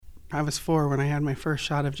I was 4 when I had my first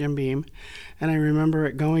shot of Jim Beam, and I remember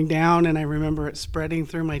it going down, and I remember it spreading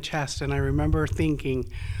through my chest, and I remember thinking,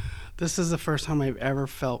 this is the first time I've ever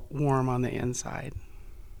felt warm on the inside.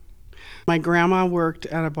 My grandma worked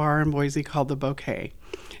at a bar in Boise called the Bouquet,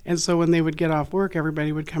 and so when they would get off work,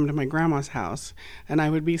 everybody would come to my grandma's house, and I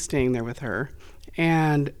would be staying there with her.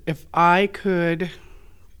 And if I could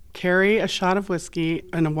carry a shot of whiskey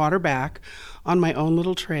and a water back on my own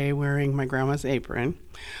little tray wearing my grandma's apron,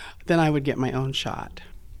 then I would get my own shot.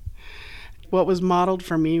 What was modeled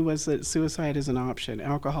for me was that suicide is an option,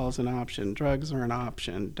 alcohol is an option, drugs are an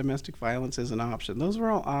option, domestic violence is an option. Those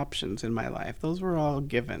were all options in my life. Those were all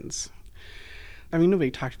givens. I mean,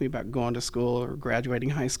 nobody talked to me about going to school or graduating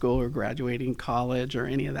high school or graduating college or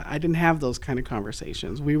any of that. I didn't have those kind of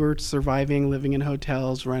conversations. We were surviving, living in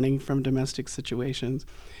hotels, running from domestic situations.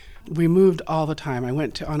 We moved all the time. I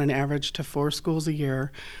went on an average to 4 schools a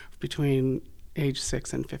year between age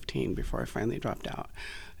 6 and 15 before I finally dropped out.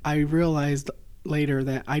 I realized later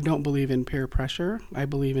that I don't believe in peer pressure. I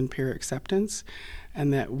believe in peer acceptance,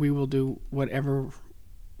 and that we will do whatever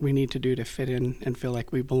we need to do to fit in and feel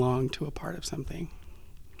like we belong to a part of something.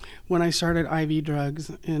 When I started IV drugs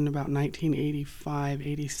in about 1985,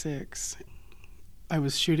 86, I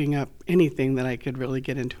was shooting up anything that I could really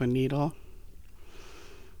get into a needle.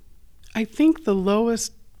 I think the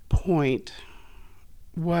lowest point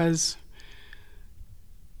was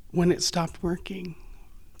when it stopped working.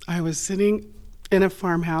 I was sitting in a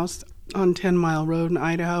farmhouse on 10 Mile Road in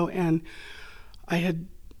Idaho, and I had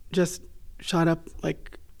just shot up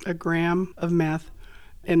like a gram of meth,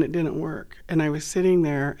 and it didn't work. And I was sitting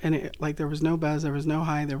there, and there was no buzz, there was no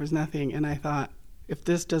high, there was nothing. And I thought, if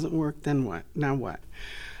this doesn't work, then what? Now what?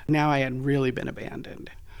 Now I had really been abandoned.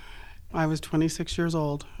 I was 26 years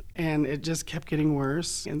old, and it just kept getting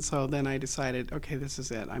worse. And so then I decided, okay, this is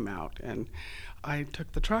it, I'm out. And I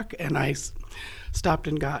took the truck, and I stopped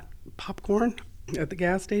and got popcorn at the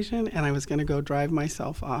gas station, and I was going to go drive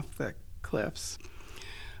myself off the cliffs.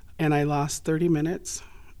 And I lost 30 minutes.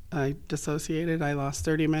 I dissociated. I lost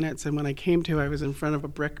 30 minutes, and when I came to, I was in front of a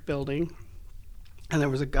brick building, and there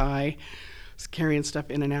was a guy carrying stuff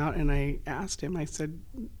in and out, and I asked him, I said,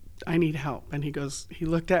 I need help. And he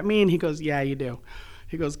looked at me, and he goes, yeah, you do.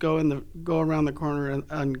 He goes, go around the corner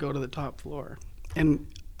and go to the top floor. And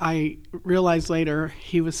I realized later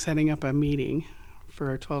he was setting up a meeting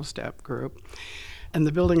for a 12-step group, and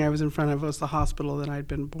the building I was in front of was the hospital that I'd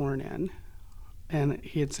been born in, and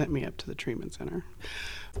he had sent me up to the treatment center.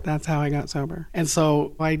 That's how I got sober. And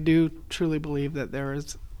so I do truly believe that there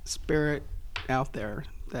is spirit out there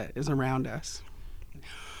that is around us.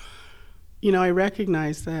 You know, I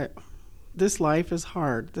recognize that this life is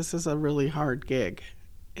hard. This is a really hard gig.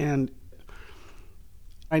 And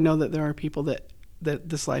I know that there are people that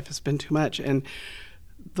this life has been too much, and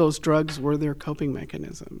those drugs were their coping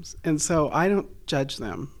mechanisms. And so I don't judge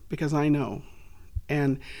them, because I know.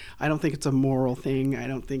 And I don't think it's a moral thing. I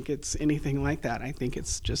don't think it's anything like that. I think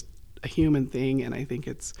it's just a human thing, and I think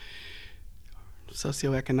it's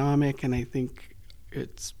socioeconomic, and I think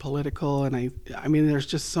it's political, and I mean, there's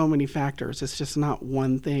just so many factors. It's just not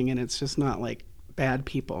one thing, and it's just not like bad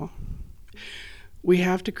people. We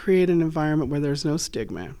have to create an environment where there's no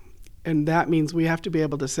stigma, and that means we have to be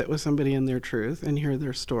able to sit with somebody in their truth and hear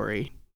their story.